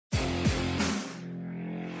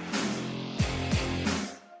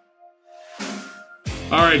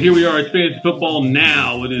All right, here we are. It's Fantasy Football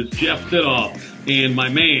Now. It is Jeff Sidoff and my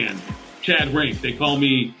man, Chad Rink. They call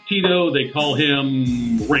me Tito. They call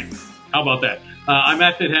him Rink. How about that? I'm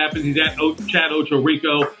at That Happens. He's at Chad Ocho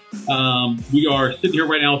Rico. We are sitting here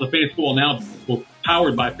right now with the Fantasy Football Now. We're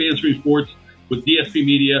powered by FanStream Sports with DSP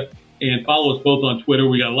Media. And follow us both on Twitter.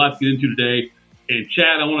 We got a lot to get into today. And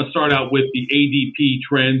Chad, I want to start out with the ADP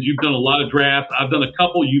trends. You've done a lot of drafts. I've done a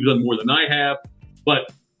couple. You've done more than I have.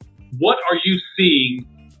 But what are you seeing,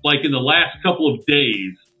 like in the last couple of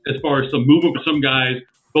days, as far as some movement for some guys,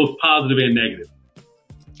 both positive and negative?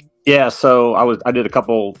 Yeah, so I did a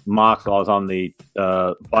couple mocks while I was on the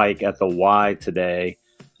bike at the Y today.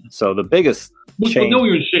 So the biggest change. No,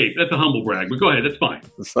 you're in shape. That's a humble brag, but go ahead. That's fine.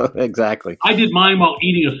 So, exactly. I did mine while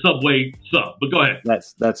eating a Subway sub, but go ahead.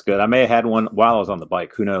 That's good. I may have had one while I was on the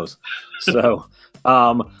bike. Who knows? So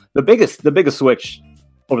the biggest switch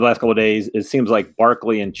over the last couple of days, it seems like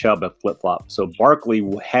Barkley and Chubb have flip-flopped. So Barkley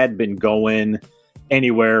had been going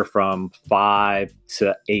anywhere from 5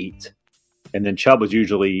 to 8. And then Chubb was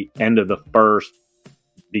usually end of the first,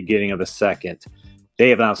 beginning of the second. They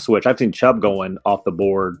have now switched. I've seen Chubb going off the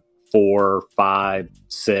board 4, 5,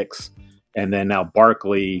 6. And then now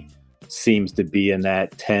Barkley seems to be in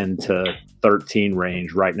that 10 to 13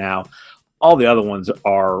 range right now. All the other ones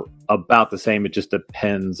are about the same. It just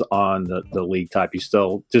depends on the league type. You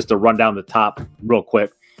still, just to run down the top real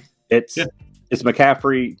quick, it's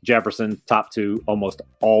McCaffrey, Jefferson, top 2 almost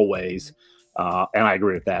always. And I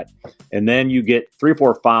agree with that. And then you get 3,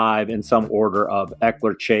 4, 5 in some order of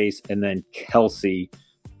Eckler, Chase, and then Kelsey.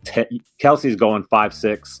 Kelsey's going 5,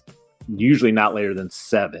 6, usually not later than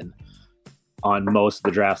 7 on most of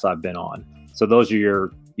the drafts I've been on. So those are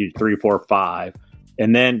your 3, 4, 5.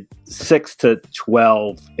 And then 6 to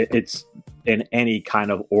 12, it's in any kind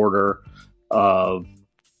of order of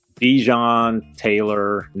Bijan,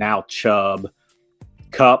 Taylor, now Chubb.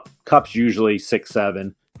 Cup's usually 6,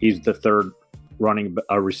 7. He's the third running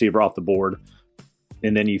receiver off the board.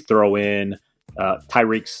 And then you throw in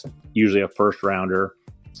Tyreek's usually a first rounder.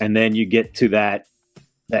 And then you get to that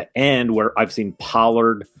end where I've seen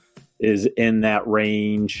Pollard is in that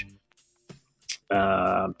range.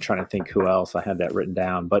 I'm trying to think who else. I had that written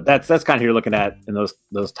down, but that's kind of who you're looking at in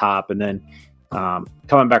those top. And then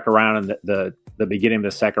coming back around in the beginning of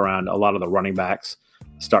the second round, a lot of the running backs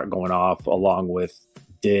start going off along with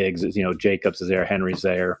Diggs. Jacobs is there, Henry's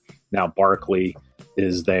there. Now Barkley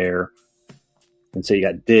is there. And so you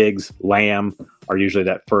got Diggs, Lamb are usually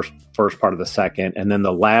that first part of the second. And then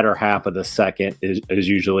the latter half of the second is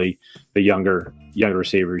usually the younger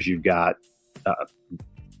receivers. You've got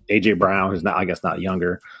A.J. Brown, who's not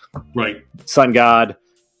younger. Right. Sun God,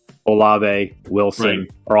 Olave, Wilson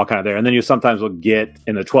are all kind of there. And then you sometimes will get,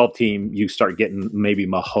 in the 12 team, you start getting maybe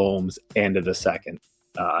Mahomes end of the second.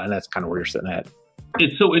 And that's kind of where you're sitting at.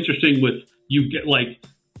 It's so interesting you get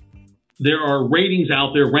there are ratings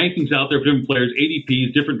out there, rankings out there for different players,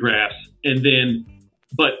 ADPs, different drafts,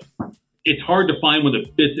 but it's hard to find one that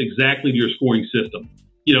fits exactly to your scoring system.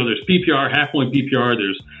 There's PPR, half-point PPR,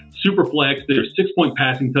 there's Superflex, there's 6-point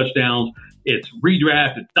passing touchdowns, it's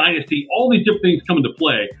redraft, it's dynasty, all these different things come into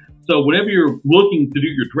play. So whenever you're looking to do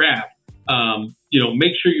your draft,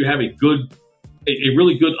 make sure you have a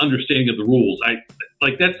really good understanding of the rules.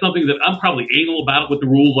 That's something that I'm probably anal about it with the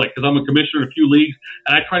rules, because I'm a commissioner in a few leagues,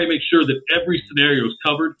 and I try to make sure that every scenario is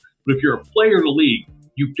covered. But if you're a player in the league,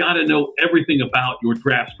 you've got to know everything about your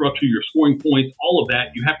draft structure, your scoring points, all of that.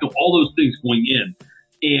 You have to know all those things going in.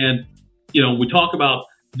 And, we talk about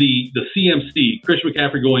the CMC, Christian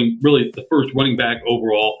McCaffrey going really the first running back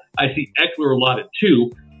overall. I see Eckler a lot at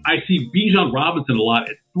 2. I see Bijan Robinson a lot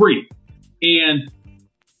at 3. And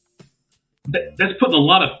that's putting a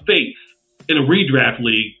lot of faith in a redraft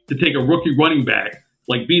league to take a rookie running back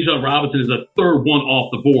like Bijan Robinson is a third one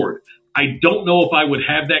off the board. I don't know if I would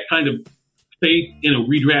have that kind of faith in a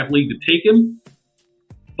redraft league to take him,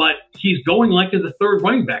 but he's going as a third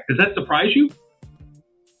running back. Does that surprise you?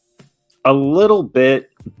 A little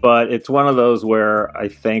bit, but it's one of those where I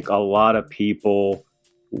think a lot of people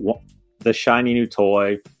want the shiny new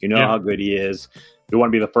toy. How good he is. You want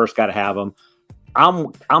to be the first guy to have him.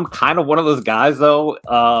 I'm kind of one of those guys, though.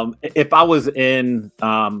 If I was in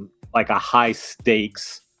a high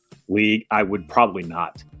stakes league, I would probably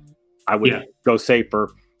not. I would go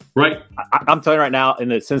safer. Right. I'm telling you right now, in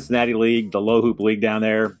the Cincinnati league, the low hoop league down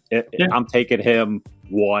there, I'm taking him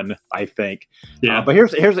 1, I think. Yeah. But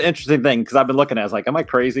here's an interesting thing, because I've been looking at it. I was like, am I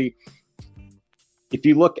crazy? If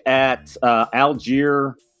you look at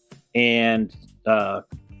Algier and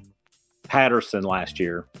Patterson last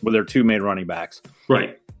year, were their 2 main running backs.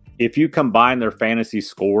 Right. if you combine their fantasy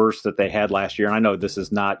scores that they had last year, and I know this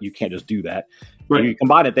is not, you can't just do that. Right. When you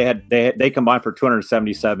combine it, they combined for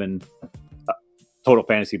 277 total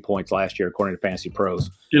fantasy points last year, according to Fantasy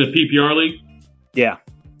Pros. In a PPR league? Yeah.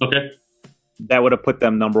 Okay. That would have put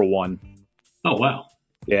them number one. Oh, wow.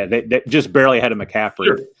 Yeah, they just barely ahead of McCaffrey.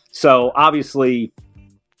 Sure. So obviously,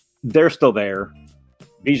 they're still there.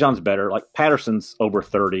 Bijan's better. Like Patterson's over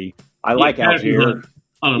 30. I like Algier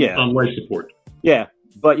on life support. Yeah,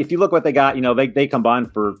 but if you look what they got, they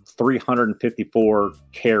combined for 354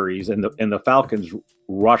 carries, and the Falcons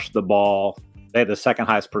rushed the ball. They had the second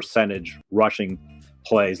highest percentage rushing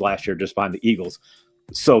plays last year, just behind the Eagles.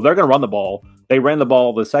 So they're going to run the ball. They ran the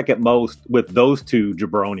ball the second most with those two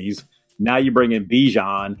jabronis. Now you bring in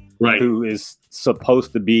Bijan, right, who is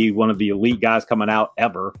supposed to be one of the elite guys coming out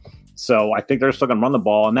ever. So I think they're still going to run the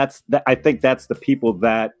ball, and I think that's the people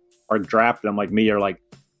that are drafting them like me are like,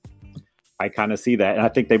 I kind of see that. And I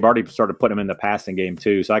think they've already started putting him in the passing game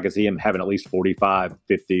too. So I can see him having at least 45,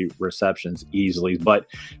 50 receptions easily. But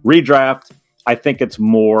redraft, I think it's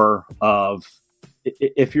more of,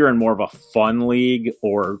 if you're in more of a fun league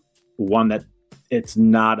or one that it's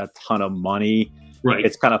not a ton of money, right,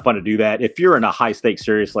 it's kind of fun to do that. If you're in a high stakes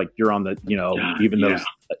series, like you're on the, those,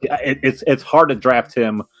 it's hard to draft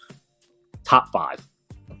him top 5.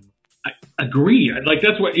 I agree. Like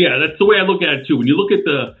that's the way I look at it too. When you look at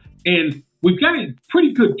and we've got a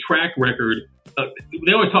pretty good track record.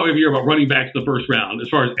 They always talk every year about running backs in the first round as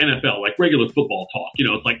far as NFL, like regular football talk.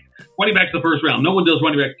 It's like running backs in the first round. No one does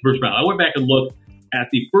running backs in the first round. I went back and looked at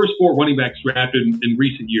the first 4 running backs drafted in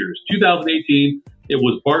recent years. 2018, it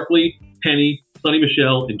was Barkley, Penny, Sonny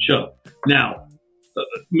Michel, and Chubb. Now,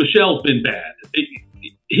 Michel's been bad.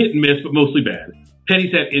 Hit and miss, but mostly bad.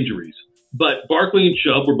 Penny's had injuries. But Barkley and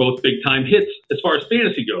Chubb were both big-time hits as far as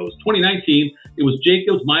fantasy goes. 2019, it was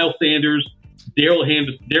Jacobs, Miles Sanders, Darrell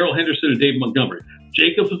Henderson, and David Montgomery.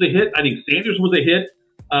 Jacobs was a hit. I think Sanders was a hit.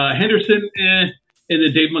 Henderson, and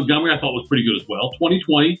then David Montgomery I thought was pretty good as well.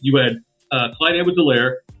 2020, you had Clyde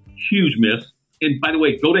Edwards-Helaire, huge miss. And by the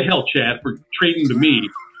way, go to hell, Chad, for trading to me.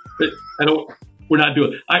 But we're not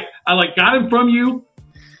doing it. I got him from you.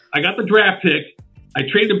 I got the draft pick. I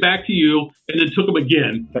traded him back to you and then took him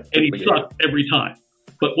again, and he sucked every time.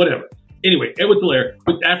 But whatever. Anyway, Edwards-Helaire.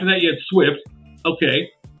 But after that, you had Swift. Okay.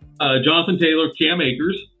 Jonathan Taylor, Cam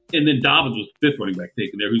Akers, and then Dobbins was the 5th running back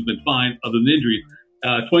taken there, who's been fine other than injuries.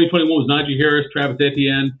 2021 was Najee Harris, Travis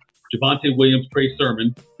Etienne, Javonte Williams, Trey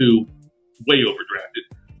Sermon, who way overdrafted.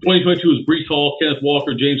 2022 was Breece Hall, Kenneth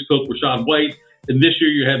Walker, James Cook, Rachaad White. And this year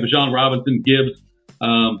you had Bijan Robinson, Gibbs,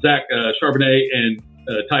 Zach Charbonnet, and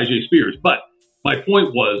Tyjae Spears. But my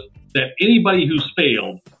point was that anybody who's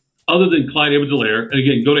failed, other than Clyde Edwards-Helaire, and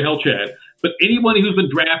again, go to hell, Chad, but anybody who's been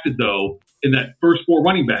drafted, though, in that first 4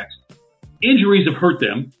 running backs, injuries have hurt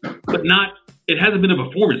them, but it hasn't been a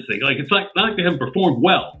performance thing. Like, it's not like they haven't performed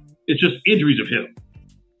well. It's just injuries have hit them.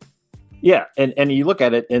 Yeah, and you look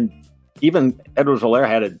at it, and even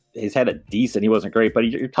Edwards-Helaire he's had a decent, he wasn't great, but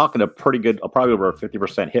you're talking a pretty good, probably over a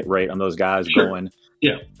 50% hit rate on those guys going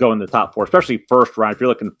the top 4, especially first round. If you're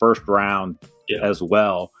looking first round as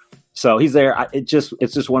well. So he's there. It's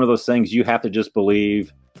just one of those things you have to just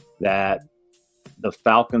believe that the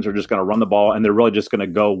Falcons are just going to run the ball, and they're really just going to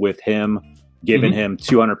go with him, giving him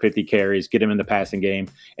 250 carries, get him in the passing game.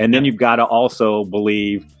 And then you've got to also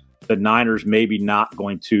believe the Niners maybe not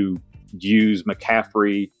going to use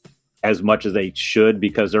McCaffrey as much as they should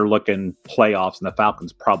because they're looking playoffs, and the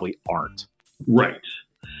Falcons probably aren't. Right.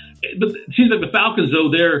 But it seems like the Falcons, though,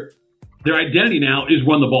 their identity now is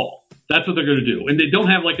run the ball. That's what they're going to do. And they don't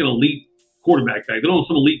have like an elite quarterback back. They don't have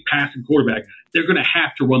some elite passing quarterback. They're going to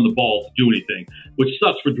have to run the ball to do anything, which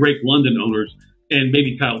sucks for Drake London owners and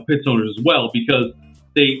maybe Kyle Pitts owners as well, because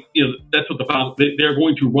that's what the Falcons, they're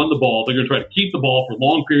going to run the ball. They're going to try to keep the ball for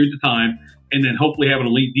long periods of time and then hopefully have an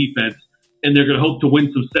elite defense. And they're going to hope to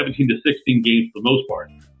win some 17 to 16 games for the most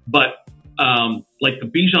part. But like the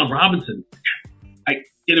Bijan Robinson,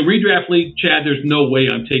 in a redraft league, Chad, there's no way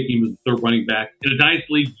I'm taking him as the 3rd running back. In a dynasty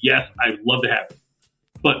league, yes, I'd love to have him.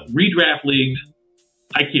 But redraft leagues,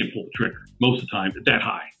 I can't pull the trigger most of the time at that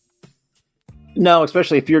high. No,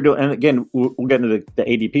 especially if you're doing, and again, we'll get into the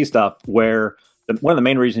ADP stuff, where one of the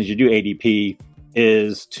main reasons you do ADP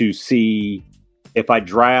is to see if I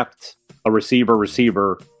draft a receiver,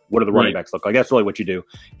 what do the running backs look like? That's really what you do.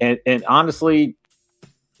 And honestly,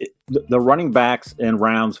 the running backs in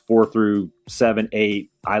rounds 4 through 7,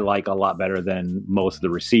 8, I like a lot better than most of the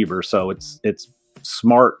receivers. So it's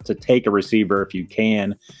smart to take a receiver if you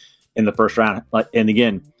can in the first round. And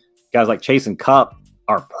again, guys like Chase and Cup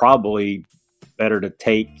are probably better to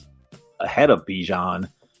take ahead of Bijan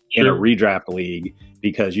in a redraft league.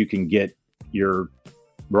 because you can get your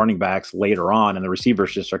running backs later on, and the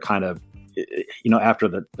receivers just are kind of, after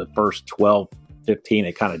the first 12, 15,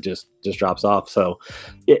 it kind of just drops off. So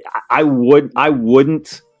I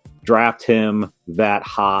wouldn't draft him that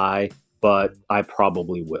high, but I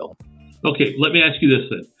probably will. Okay, let me ask you this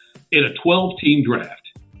then. In a 12-team draft,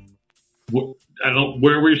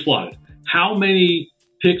 wherever you're slotted, how many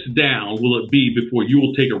picks down will it be before you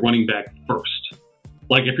will take a running back first?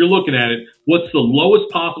 Like, if you're looking at it, what's the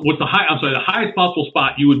lowest possible? What's the highest possible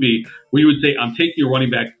spot you would be where you would say, I'm taking a running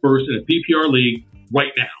back first in a PPR league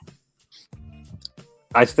right now?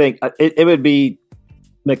 I think it would be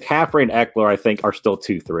McCaffrey and Eckler. I think are still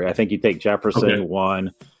 2-3. I think you take Jefferson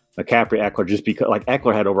 1, McCaffrey, Eckler, just because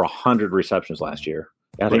Eckler had over 100 receptions last year.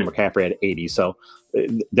 I think McCaffrey had 80. So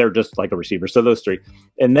they're just like a receiver. So those 3,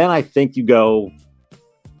 and then I think you go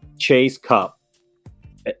Chase, Cup.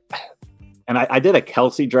 And I did a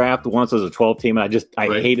Kelsey draft once as a 12 team, and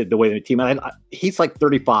I hated the way the team. He's like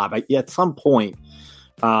 35. At some point,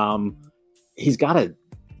 he's got to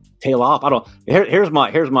tail off. Here's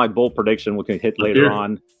my bold prediction. We can hit later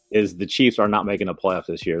on. Is the Chiefs are not making a playoff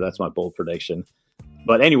this year? That's my bold prediction.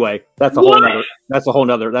 But anyway, that's a whole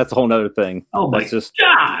nother thing. Oh my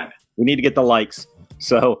God! We need to get the likes.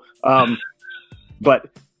 So, but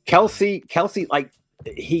Kelsey, like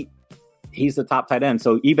he's the top tight end.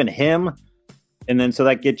 So even him. And then so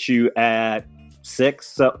that gets you at 6.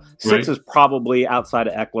 So 6 is probably outside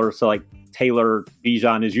of Eckler. So like Taylor,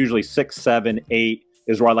 Bijan is usually 6, 7, 8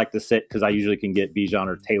 is where I like to sit because I usually can get Bijan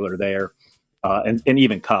or Taylor there, and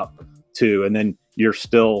even Cup too. And then you're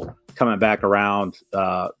still coming back around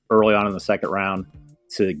early on in the second round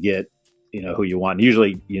to get who you want.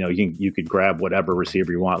 Usually you could grab whatever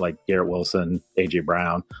receiver you want, like Garrett Wilson, AJ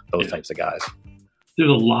Brown, those types of guys. There's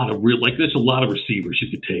a lot of there's a lot of receivers you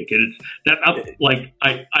could take, and it's that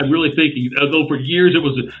I really think although for years it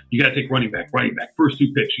was you got to take running back, first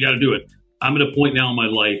 2 picks, you got to do it. I'm at a point now in my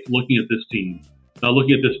life looking at this team,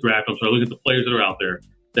 looking at this draft. I'm sorry, looking at the players that are out there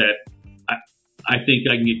that I think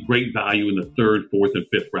I can get great value in the 3rd, 4th, and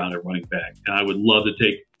 5th round at running back, and I would love to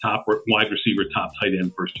take top wide receiver, top tight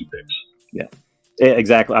end, first 2 picks. Yeah.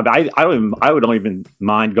 Exactly. I wouldn't even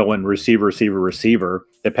mind going receiver,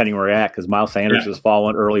 depending where you're at, because Miles Sanders has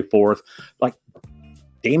fallen early 4th. Like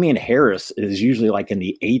Damian Harris is usually like in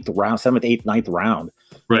the 8th round, 7th, 8th, 9th round.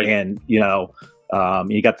 Right. And you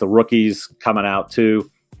got the rookies coming out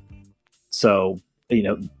too. So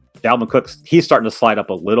Dalvin Cook's he's starting to slide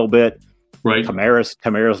up a little bit. Right.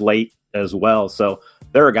 Kamara's late as well. So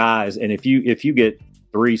there are guys, and if you get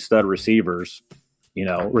 3 stud receivers.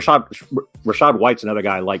 Rashad White's another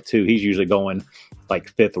guy I like too. He's usually going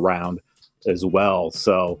like 5th round as well.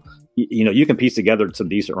 So, you can piece together some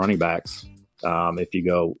decent running backs if you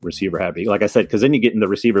go receiver heavy. Like I said, because then you get in the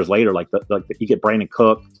receivers later, like you get Brandon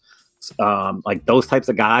Cook, like those types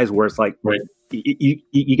of guys where it's like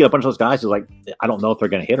you get a bunch of those guys who's like, I don't know if they're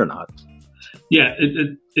going to hit or not. Yeah,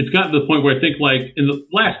 it's gotten to the point where I think like in the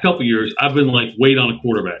last couple of years, I've been like, wait on a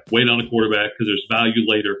quarterback because there's value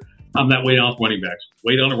later. I'm not waiting off running backs.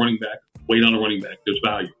 Wait on a running back. There's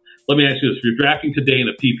value. Let me ask you this. If you're drafting today in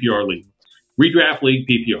a PPR league, redraft league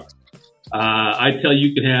PPR, I tell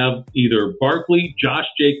you can have either Barkley, Josh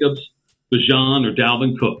Jacobs, Bijan, or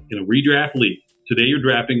Dalvin Cook in a redraft league. Today you're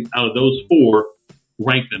drafting out of those 4,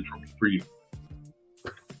 rank them for you.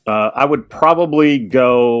 I would probably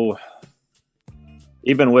go,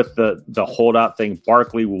 even with the holdout thing,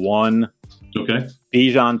 Barkley 1, okay,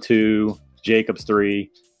 Bijan 2, Jacobs 3,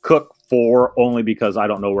 Cook 4, only because I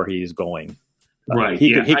don't know where he's going. Right.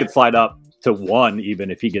 He could slide up to 1 even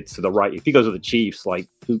if he gets to the right. If he goes to the Chiefs, like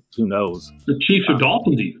who knows? The Chiefs or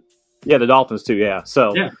Dolphins even. Yeah, the Dolphins too. Yeah.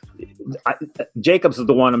 So Jacobs is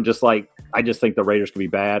the one I'm just like, I just think the Raiders could be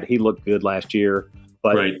bad. He looked good last year,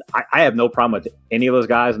 but I have no problem with any of those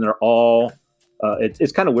guys, and they're all.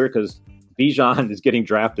 It's kind of weird because Bijan is getting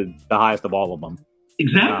drafted the highest of all of them.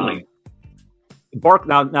 Exactly.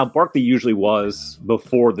 Now Barkley usually was,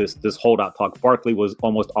 before this holdout talk, Barkley was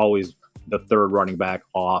almost always the 3rd running back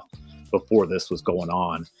off before this was going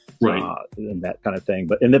on, and that kind of thing.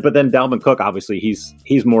 But then Dalvin Cook, obviously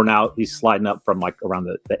he's more now. He's sliding up from like around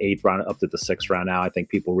the 8th round up to the 6th round now. I think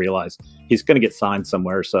people realize he's going to get signed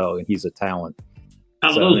somewhere, and he's a talent.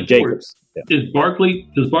 Out of those Jacobs, does Barkley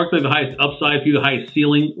have the highest upside, the highest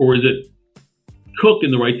ceiling, or is it Cook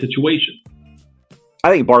in the right situation? I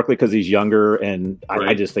think Barkley because he's younger, and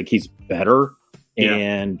I just think he's better. Yeah.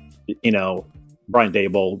 And Brian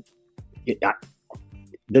Daboll. I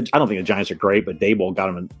don't think the Giants are great, but Daboll got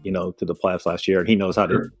him, to the playoffs last year, and he knows how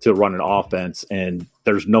to run an offense. And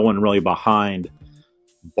there's no one really behind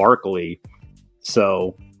Barkley,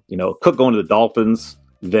 so Cook going to the Dolphins,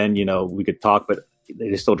 then, we could talk, but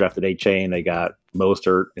they still drafted A-Chain. They got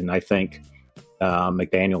Mostert, and I think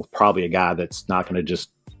McDaniel's probably a guy that's not going to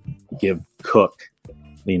just give Cook,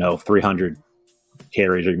 300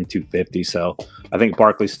 carries or even 250. So I think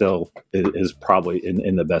Barkley still is probably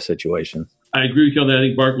in the best situation. I agree with you on that. I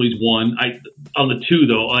think Barkley's one. On the two,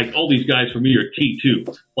 though, like all these guys for me are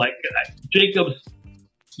T2. Like Jacobs,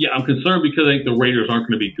 yeah, I'm concerned because I think the Raiders aren't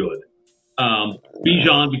going to be good.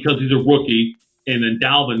 Bijan because he's a rookie, and then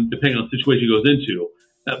Dalvin, depending on the situation he goes into.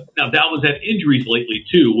 Now Dalvin's had injuries lately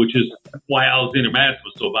too, which is why Alexander Madison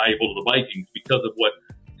was so valuable to the Vikings because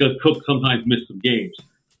Cook sometimes missed some games.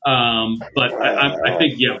 But I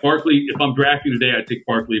think, yeah, Barkley, if I'm drafting today, I'd take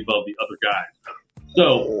Barkley above the other guys.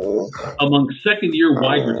 So among second-year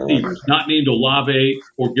wide receivers, not named Olave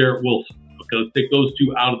or Garrett Wilson, okay, let's take those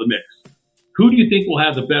two out of the mix. Who do you think will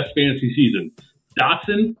have the best fantasy season?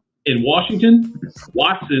 Dotson in Washington,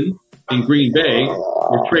 Watson in Green Bay,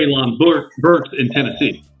 or Treylon Burks in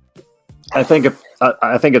Tennessee? I think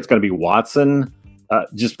it's going to be Watson.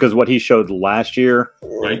 Just because what he showed last year,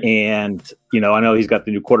 right? And I know he's got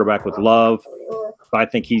the new quarterback with Love, but I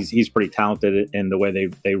think he's pretty talented in the way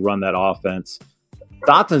they run that offense.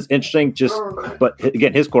 Dotson's interesting, but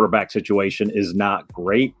again, his quarterback situation is not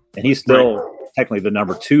great, and he's still technically the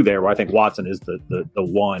number 2 there. Where I think Watson is the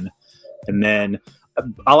 1, and then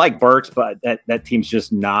I like Burks, but that team's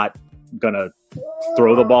just not gonna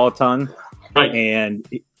throw the ball a ton, right? And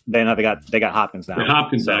then they got Hopkins now.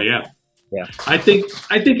 Hopkins now, yeah. Yeah, I think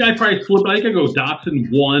I probably flip. I think I go Dotson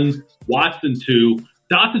 1, Watson 2.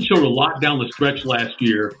 Dotson showed a lot down the stretch last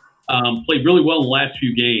year. Played really well in the last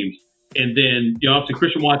few games, and then obviously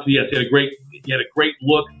Christian Watson. Yes, he had a great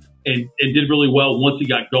look and did really well once he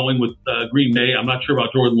got going with Green Bay. I'm not sure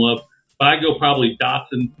about Jordan Love, but I go probably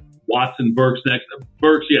Dotson, Watson, Burks next.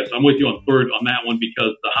 Burks, yes, I'm with you on third on that one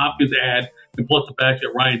because the Hopkins ad and plus the fact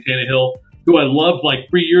that Ryan Tannehill, who I loved like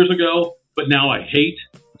 3 years ago, but now I hate.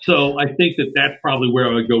 So I think that's probably where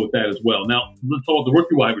I would go with that as well. Now, let's talk about the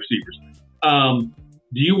rookie wide receivers.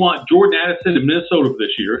 Do you want Jordan Addison in Minnesota for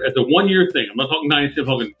this year? It's a one-year thing. I'm not talking dynasty, I'm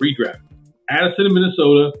talking redraft. Addison in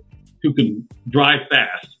Minnesota, who can drive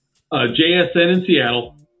fast. JSN in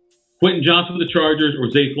Seattle, Quentin Johnson with the Chargers, or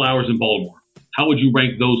Zay Flowers in Baltimore. How would you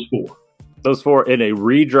rank those 4? Those 4 in a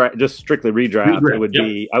redraft, just strictly redraft,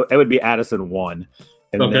 it would be Addison 1.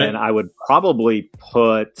 And then I would probably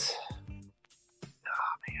put...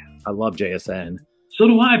 I love JSN. So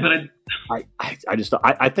do I, but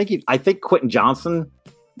I think Quentin Johnson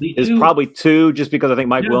is probably 2, just because I think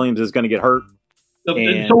Mike Williams is going to get hurt.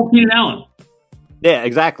 And so Keenan Allen. Yeah,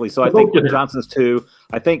 exactly. So I think Quentin Johnson's 2.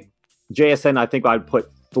 I think JSN. I think I'd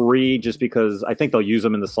put 3, just because I think they'll use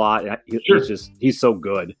him in the slot. He's so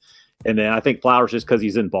good. And then I think Flowers just because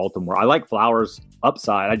he's in Baltimore. I like Flowers'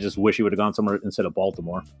 upside. I just wish he would have gone somewhere instead of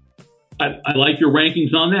Baltimore. I like your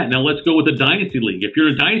rankings on that. Now let's go with the Dynasty League. If you're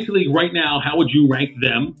in a Dynasty League right now, how would you rank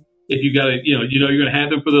them? If you got to, you're going to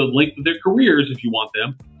have them for the length of their careers if you want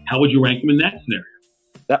them. How would you rank them in that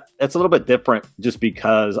scenario? That's a little bit different, just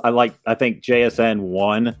because I think JSN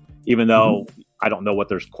 1, even though I don't know what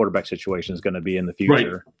their quarterback situation is going to be in the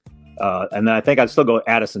future. Right. And then I think I'd still go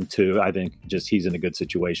Addison 2. I think just he's in a good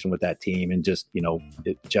situation with that team, and just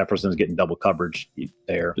Jefferson's getting double coverage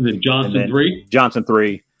there. And then Johnson 3. Johnson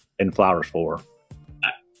 3. And Flowers 4.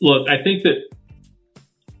 Look, I think that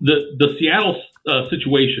the Seattle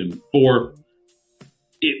situation for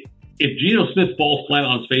if Geno Smith falls flat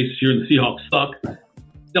on his face this year and the Seahawks suck,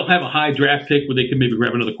 they'll have a high draft pick where they can maybe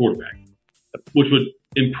grab another quarterback, which would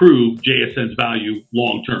improve JSN's value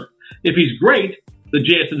long term. If he's great, the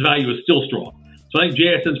JSN's value is still strong. So I think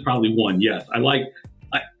JSN's probably 1. Yes, I like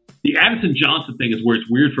the Addison Johnson thing is where it's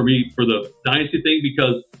weird for me for the Dynasty thing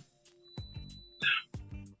because.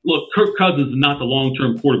 Look, Kirk Cousins is not the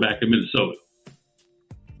long-term quarterback in Minnesota,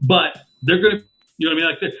 but they're going to,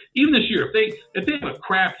 like even this year, if they have a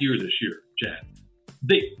crap year this year, Chad,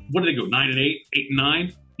 what do they go 9-8,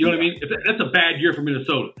 8-9? You know what I mean? If that's a bad year for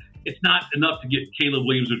Minnesota. It's not enough to get Caleb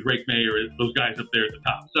Williams or Drake May or those guys up there at the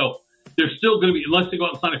top. So they're still going to be, unless they go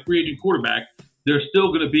out and sign a free agent quarterback, they're still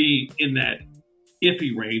going to be in that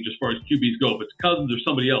iffy range as far as QBs go. If it's Cousins or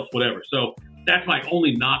somebody else, whatever. So. That's my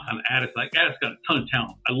only knock on Addison. Like, Addison's got a ton of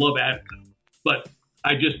talent. I love Addison. But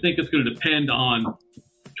I just think it's going to depend on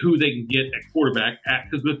who they can get at quarterback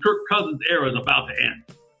because the Kirk Cousins era is about to end.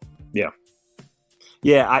 Yeah.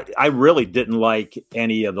 Yeah, I really didn't like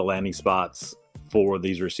any of the landing spots for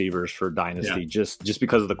these receivers for Dynasty, just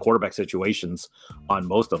because of the quarterback situations on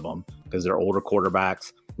most of them, because they're older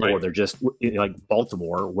quarterbacks or they're just like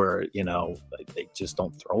Baltimore where, they just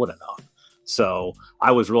don't throw it enough. So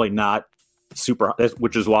I was really not super,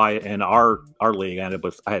 which is why in our league I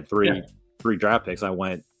had three draft picks. I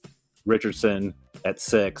went Richardson at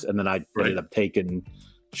 6, and then I ended up taking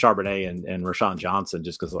Charbonnet and Rashawn Johnson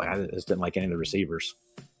just because I just didn't like any of the receivers.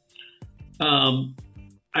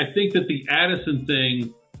 I think that the Addison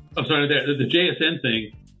thing, the JSN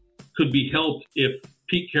thing could be helped if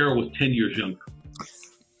Pete Carroll was 10 years younger.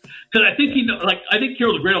 Because I think I think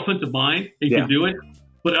Carroll's a great offensive mind. He can do it,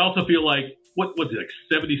 but I also feel like what's he, like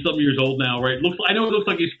 70-something years old now, right? I know it looks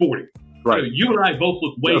like he's 40. Right. You and I both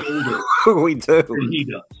look way older. We do. Than he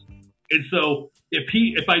does. And so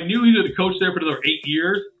if I knew he was the coach there for another 8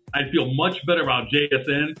 years, I'd feel much better about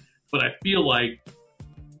JSN. But I feel like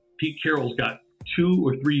Pete Carroll's got 2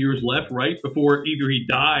 or 3 years left, right, before either he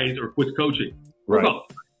dies or quits coaching. Right.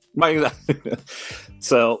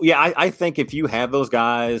 So, yeah, I think if you have those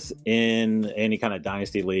guys in any kind of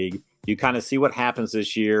dynasty league, you kind of see what happens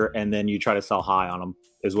this year, and then you try to sell high on them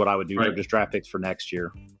is what I would do for just draft picks for next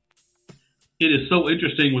year. It is so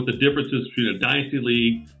interesting with the differences between a dynasty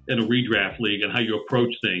league and a redraft league and how you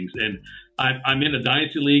approach things. And I'm in a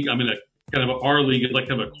dynasty league. I'm in a kind of our league. It's like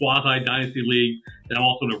kind of a quasi dynasty league, and I'm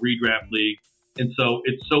also in a redraft league. And so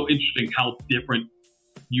it's so interesting how different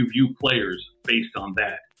you view players based on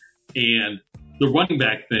that. And the running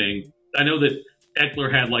back thing, I know that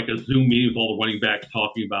Eckler had like a Zoom meeting with all the running backs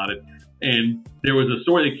talking about it. And there was a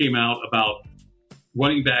story that came out about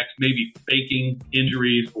running backs maybe faking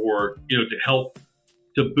injuries or, to help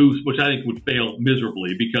to boost, which I think would fail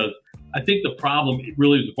miserably, because I think the problem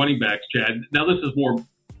really is running backs, Chad. Now, this is more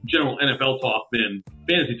general NFL talk than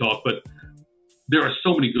fantasy talk, but there are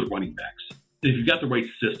so many good running backs. And if you've got the right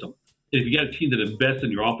system, and if you got a team that invests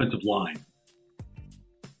in your offensive line,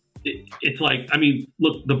 it's like, I mean,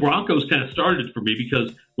 look, the Broncos kind of started it for me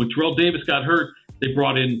because when Terrell Davis got hurt, they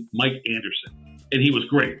brought in Mike Anderson, and he was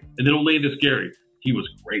great. And then Olandis Gary, he was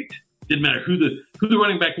great. Didn't matter who the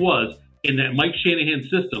running back was in that Mike Shanahan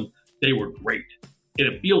system, they were great. And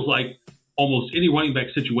it feels like almost any running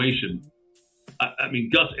back situation, I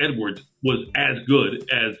mean, Gus Edwards was as good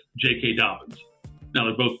as J.K. Dobbins. Now,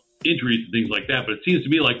 they're both injuries and things like that, but it seems to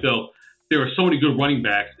me like, though, there are so many good running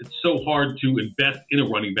backs. It's so hard to invest in a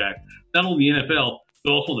running back, not only in the NFL,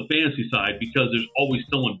 but also on the fantasy side, because there's always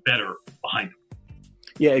someone better behind them.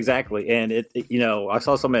 Yeah, exactly. And I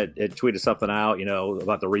saw someone had tweeted something out,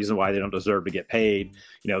 about the reason why they don't deserve to get paid.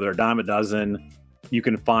 They're a dime a dozen. You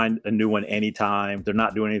can find a new one anytime. They're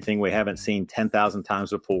not doing anything we haven't seen 10,000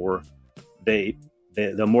 times before. The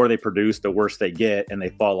more they produce, the worse they get, and they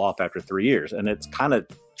fall off after 3 years. And it's kind of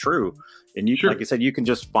true. And like you said, you can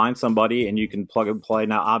just find somebody and you can plug and play.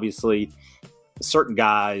 Now, obviously, certain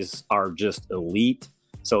guys are just elite,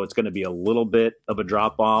 so it's going to be a little bit of a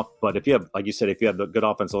drop off. But if you have, like you said, if you have the good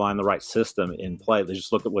offensive line, the right system in play, they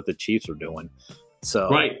just look at what the Chiefs are doing. So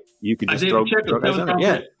you can just throw guys in there.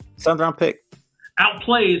 Yeah, 7th round pick.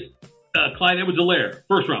 Outplays Clyde Edwards-Helaire,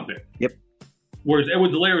 1st round pick. Yep. Whereas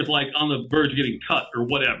Edwards-Helaire is like on the verge of getting cut or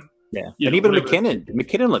whatever. Yeah, and even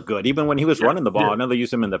McKinnon looked good. Even when he was running the ball, I know they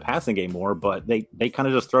use him in the passing game more, but they kind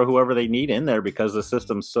of just throw whoever they need in there because the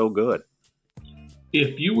system's so good.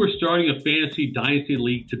 If you were starting a fantasy dynasty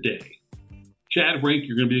league today, Chad Rink,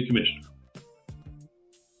 you're going to be the commissioner.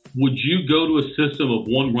 Would you go to a system of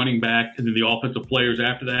one running back and then the offensive players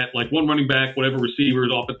after that, like one running back, whatever receivers,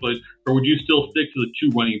 offensive players, or would you still stick to the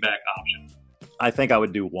 2 running back option? I think I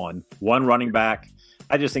would do one running back.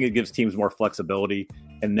 I just think it gives teams more flexibility,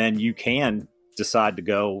 and then you can decide to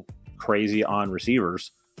go crazy on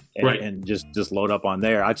receivers and just load up on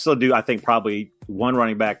there. I'd still do, I think, probably 1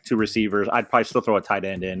 running back, 2 receivers. I'd probably still throw a tight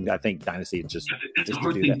end in. I think Dynasty is that's a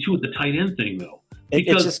hard thing, too, with the tight end thing, though.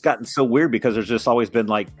 It's just gotten so weird because there's just always been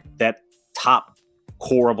like that top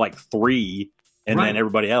core of like 3 and then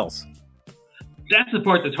everybody else. That's the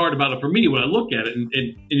part that's hard about it for me when I look at it, and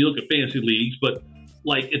you look at fantasy leagues, but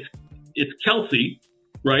like it's Kelsey,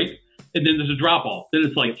 right? And then there's a drop off. Then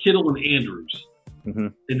it's like Kittle and Andrews,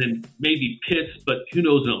 and then maybe Pitts, but who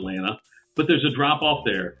knows in Atlanta? But there's a drop off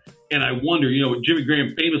there, and I wonder. Jimmy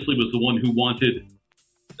Graham famously was the one who wanted,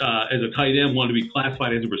 as a tight end, wanted to be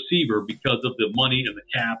classified as a receiver because of the money and the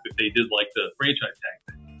cap if they did like the franchise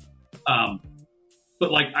tag thing.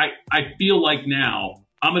 But like I feel like now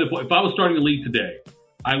I'm at a point. If I was starting a league today,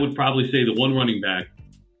 I would probably say the 1 running back,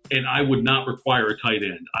 and I would not require a tight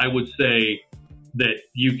end. I would say that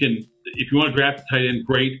you can, if you want to draft a tight end,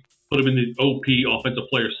 great. Put him in the OP, offensive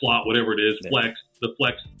player slot, whatever it is, flex, how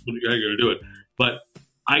you're going to do it. But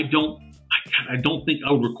I don't think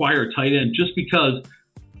I would require a tight end just because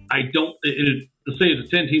let's say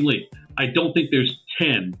it's a 10-team league. I don't think there's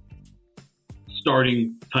 10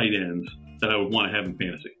 starting tight ends that I would want to have in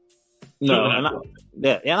fantasy. No,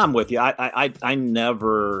 and I'm with you. I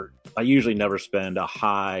usually never spend a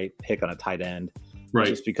high pick on a tight end, right?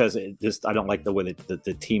 Just because I don't like the way that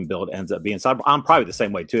the team build ends up being. So I'm probably the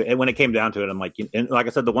same way too. And when it came down to it, I'm like, and like I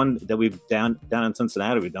said, the one that we've down in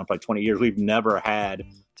Cincinnati, we've done for like 20 years. We've never had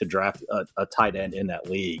to draft a tight end in that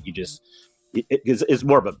league. You just it's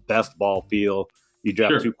more of a best ball feel. You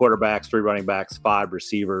draft 2 quarterbacks, 3 running backs, 5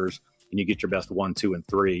 receivers, and you get your best 1, 2, and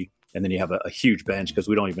 3. And then you have a huge bench because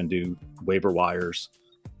we don't even do waiver wires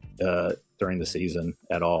during the season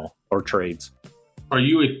at all, or trades. Are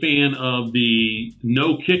you a fan of the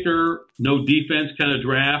no kicker, no defense kind of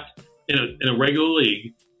draft in a regular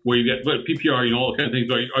league where you got PPR, all kind of things?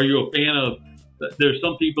 Are you a fan of? There's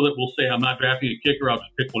some people that will say, I'm not drafting a kicker, I'll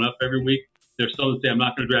just pick one up every week. There's some that say, I'm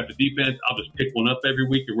not going to draft a defense, I'll just pick one up every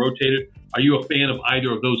week and rotate it. Are you a fan of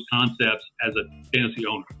either of those concepts as a fantasy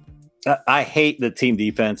owner? I hate the team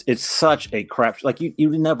defense. It's such a crap. Like you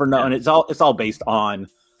never know, and it's all based on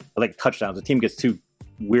like touchdowns. The team gets 2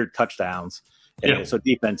 weird touchdowns, and so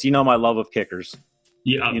defense. My love of kickers.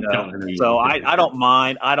 Yeah, so I don't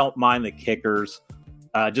mind. I don't mind the kickers,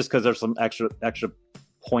 just because there's some extra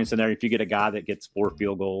points in there. If you get a guy that gets 4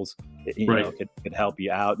 field goals, it could help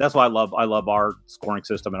you out. That's why I love our scoring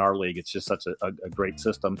system in our league. It's just such a great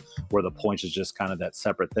system where the points is just kind of that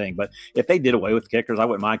separate thing. But if they did away with kickers, I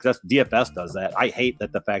wouldn't mind, because DFS does that. I hate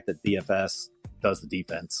the fact that DFS does the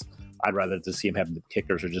defense. I'd rather to see him have the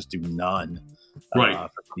kickers or just do none for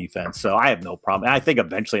defense. So I have no problem. And I think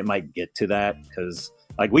eventually it might get to that, because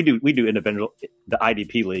like we do individual. The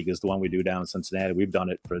IDP league is the one we do down in Cincinnati. We've done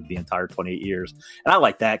it for the entire 28 years. And I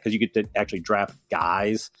like that because you get to actually draft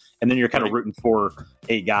guys, and then you're kind of rooting for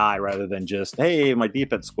a guy rather than just, hey, my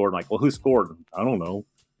defense scored. I'm like, well, who scored? I don't know.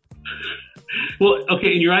 Well,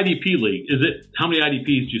 okay, in your IDP league, how many IDPs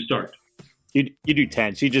do you start? You do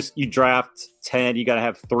 10. So you draft 10. You got to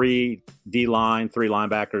have 3 D-line, 3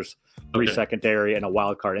 linebackers, 3 secondary, and a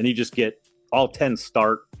wild card. And you just get all 10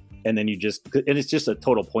 start. And then and it's just a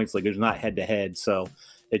total points league. It's not head to head. So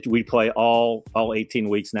we play all 18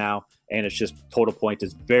 weeks now, and it's just total points.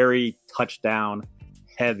 It's very touchdown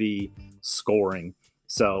heavy scoring.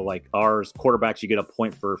 So like ours, quarterbacks, you get a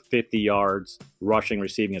point for 50 yards, rushing,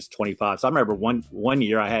 receiving is 25. So I remember one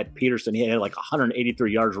year I had Peterson, he had like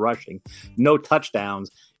 183 yards rushing, no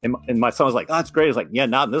touchdowns. And my son was like, oh, that's great. I was like, yeah,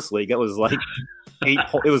 not in this league. It was like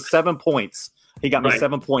it was 7 points. He got me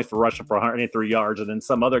 7 points for rushing for 183 yards. And then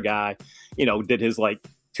some other guy, did his like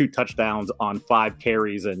 2 touchdowns on 5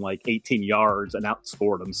 carries and like 18 yards and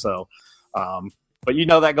outscored him. So, but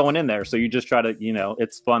that going in there. So you just try to,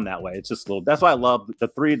 it's fun that way. It's just a little, that's why I love the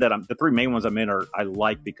 3 main ones I'm in I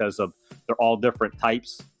like because they're all different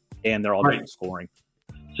types and they're all different scoring.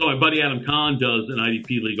 So my buddy Adam Kahn does an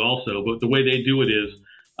IDP league also, but the way they do it is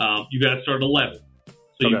you got to start 11.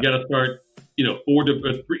 So you got to start, 4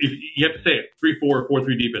 to 3. You have to say it 3-4,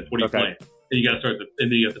 4-3 defense. What are you playing? And you got to start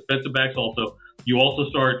and then you have defensive backs also. You also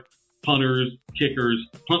start punters, kickers,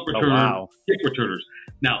 punt returners, kick returners.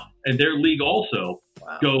 Now, and their league also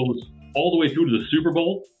goes all the way through to the Super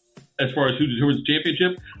Bowl as far as who determines the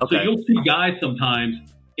championship. Okay. So you'll see guys sometimes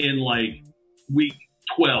in like week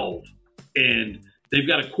 12, and they've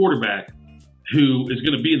got a quarterback who is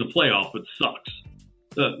going to be in the playoff but sucks.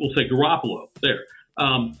 We'll say Garoppolo there.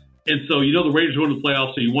 And so the Raiders are going to the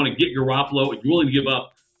playoffs, so you want to get Garoppolo, and you're willing to give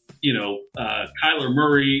up, Kyler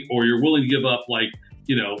Murray, or you're willing to give up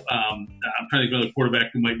I'm trying to think of another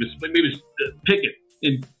quarterback who might miss, maybe it's Pickett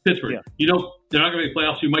in Pittsburgh. Yeah. They're not going to make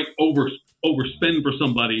playoffs. You might overspend for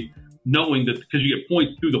somebody, knowing that because you get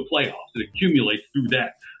points through the playoffs, it accumulates through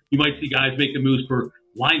that. You might see guys making moves for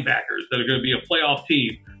linebackers that are going to be a playoff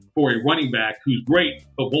team for a running back who's great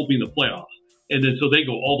but won't be in the playoffs. And then so they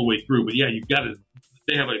go all the way through. But yeah,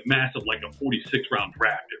 they have a massive, like a 46 round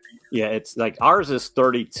draft every year. Yeah, it's like ours is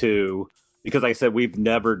 32 because, like I said, we've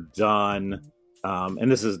never done,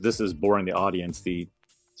 and this is boring the audience, the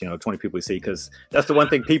 20 people we see, because that's the one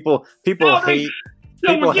thing people hate.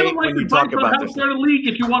 People hate when you talk about how to start a league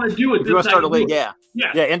if you want to do it. If you want to start a league, yeah.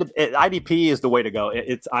 And IDP is the way to go.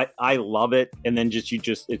 I love it, and then it's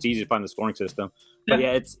easy to find the scoring system. But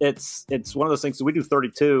yeah, it's one of those things. So we do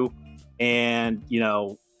 32, and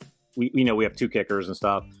we have 2 kickers and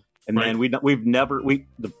stuff, and then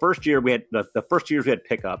the first year we had the first years we had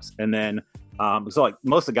pickups, and then so like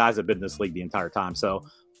most of the guys have been in this league the entire time. So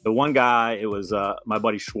the one guy, it was my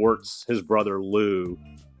buddy Schwartz, his brother Lou,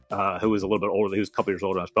 who was a little bit older. He was a couple years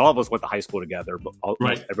older than us, but all of us went to high school together. But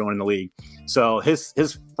everyone in the league. So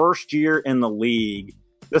his first year in the league,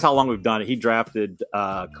 this is how long we've done it. He drafted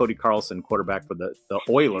Cody Carlson, quarterback for the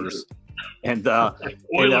Oilers. And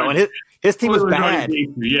his team was bad.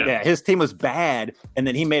 Yeah, his team was bad, and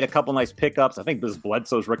then he made a couple nice pickups. I think this is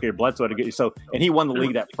Bledsoe's rookie year. Bledsoe had to get you and he won the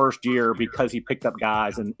league that first year because he picked up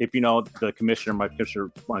guys. And if you know the commissioner,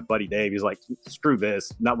 my buddy Dave, he's like, screw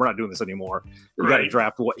this. No, we're not doing this anymore. You got to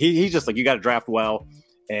draft. He's just like, you got to draft well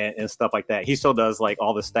and stuff like that. He still does like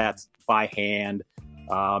all the stats by hand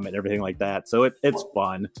and everything like that. So it's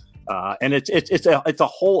fun. And it's a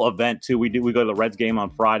whole event too. We go to the Reds game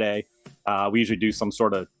on Friday. We usually do some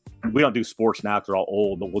sort of, we don't do sports now because they're all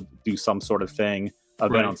old, but we'll do some sort of event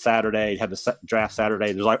on Saturday, have the draft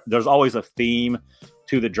Saturday. There's always a theme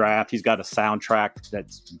to the draft. He's got a soundtrack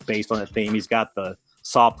that's based on a theme. He's got the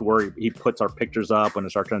software. He puts our pictures up when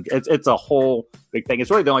it's our turn. It's a whole big thing.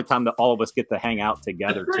 It's really the only time that all of us get to hang out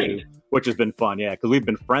together too, which has been fun. Yeah. Cause we've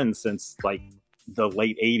been friends since like the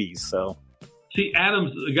late 80s. So. See,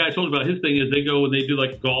 Adams, the guy I told you about, his thing is they go and they do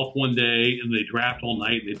like golf one day and they draft all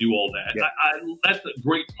night and they do all that. Yeah. That's a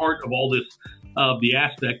great part of all this, the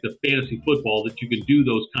aspect of fantasy football, that you can do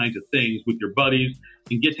those kinds of things with your buddies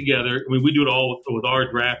and get together. I mean, we do it all with our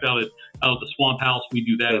draft out at the Swamp House. We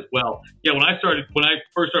do that as well. Yeah, when I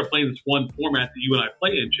first started playing this one format that you and I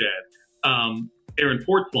play in, Chad, Aaron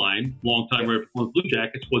Portzline, longtime Red Blue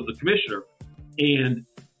Jackets, was the commissioner, and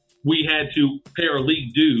we had to pay our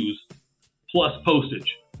league dues plus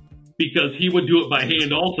postage, because he would do it by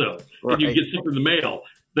hand also. Right. And you get something in the mail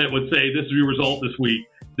that would say, this is your result this week.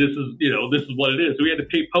 This is what it is. So we had to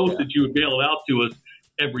pay postage. You would mail it out to us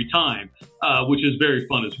every time, which is very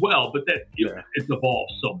fun as well. But that, it's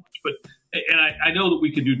evolved so much. But, and I know that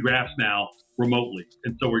we can do drafts now remotely.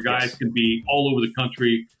 And so where guys can be all over the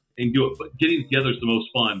country and do it, but getting together is the most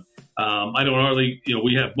fun. I know in our league,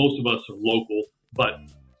 we have, most of us are local, but,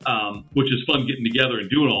 which is fun getting together and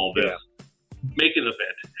doing all of this. Make an event,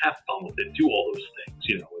 have fun with it, do all those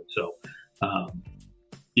things, and so,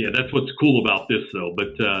 that's what's cool about this, though.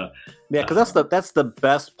 But because that's the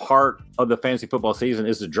best part of the fantasy football season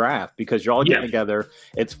is the draft, because you're all getting together.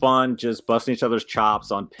 It's fun, just busting each other's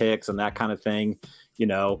chops on picks and that kind of thing,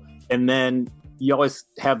 and then you always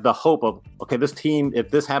have the hope of, okay, this team,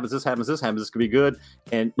 if this happens, this could be good,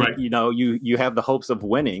 and you have the hopes of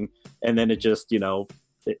winning, and then it just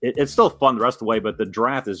it's still fun the rest of the way, but the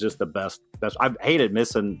draft is just the best. I've hated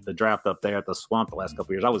missing the draft up there at the Swamp the last couple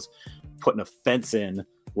of years. I was putting a fence in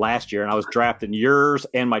last year, and I was drafting yours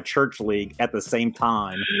and my church league at the same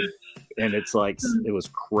time, and it's like it was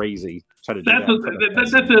crazy. Try to do that's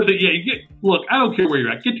the thing. Yeah, look, I don't care where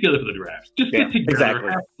you're at. Get together for the draft. Just get together,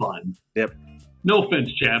 have fun. Yep. No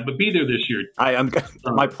offense, Chad, but be there this year.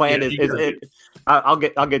 My plan is I'll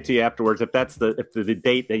get to you afterwards if that's the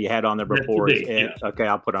date that you had on there before. Okay,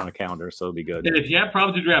 I'll put it on a calendar, so it'll be good. And if you have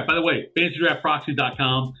problems with draft, by the way,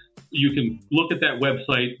 fantasydraftproxy.com, you can look at that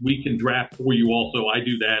website. We can draft for you also. I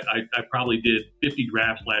do that. I probably did 50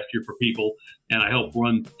 drafts last year for people, and I help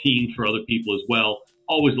run teams for other people as well.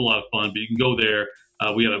 Always a lot of fun, but you can go there.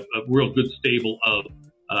 We have a real good stable of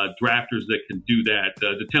drafters that can do that.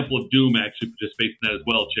 The Temple of Doom actually participates in that as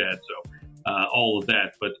well, Chad. So all of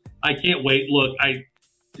that. But I can't wait. Look,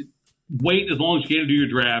 wait as long as you can to do your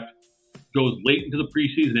draft. Go as late into the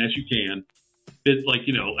preseason as you can. It's like,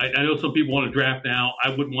 I know some people want to draft now. I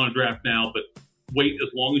wouldn't want to draft now, but wait as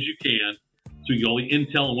long as you can so you get all the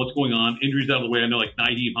intel on what's going on. Injuries out of the way. I know, like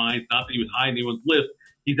Naheem Hines, not that he was high in anyone's list.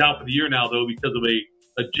 He's out for the year now, though, because of a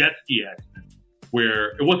jet ski accident, where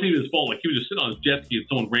it wasn't even his fault. Like, he was just sitting on his jet ski and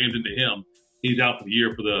someone rammed into him. He's out for the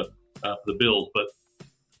year for the Bills. But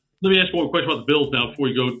let me ask you one question about the Bills now before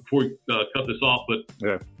we cut this off.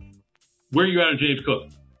 But where are you at on James Cook?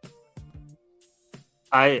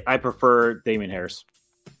 I prefer Damian Harris.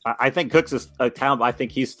 I think Cook's a talent. I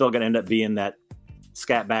think he's still going to end up being that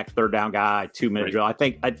scat back third down guy, 2-minute drill. I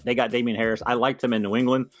think they got Damian Harris. I liked him in New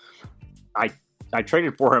England. I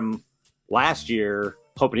traded for him last year,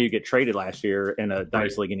 hoping he'd get traded last year in a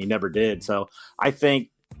dynasty league, and he never did. So I think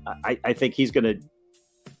he's going to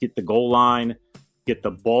get the goal line, get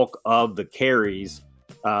the bulk of the carries.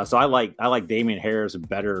 So I like Damian Harris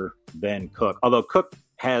better than Cook, although Cook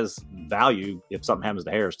has value if something happens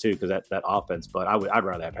to Harris too, because that offense. But I'd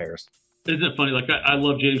rather have Harris. Isn't it funny? Like, I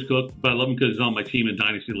love James Cook, but I love him because he's on my team in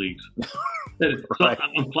dynasty leagues. So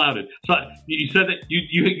I'm clouded. So you said that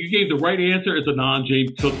you gave the right answer as a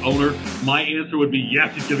non-James Cook owner. My answer would be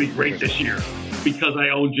yes, he's going to be great this year because I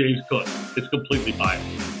own James Cook. It's completely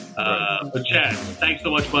biased. But Chad, thanks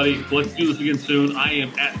so much, buddy. Let's do this again soon. I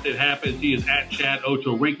am at Sid Happens. He is at Chad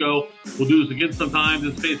Ochorinco. We'll do this again sometime.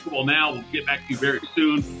 This is Fantasy Football Now. We'll get back to you very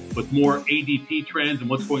soon with more ADP trends and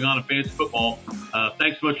what's going on in fantasy football.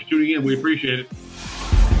 Thanks so much for tuning in. We appreciate it.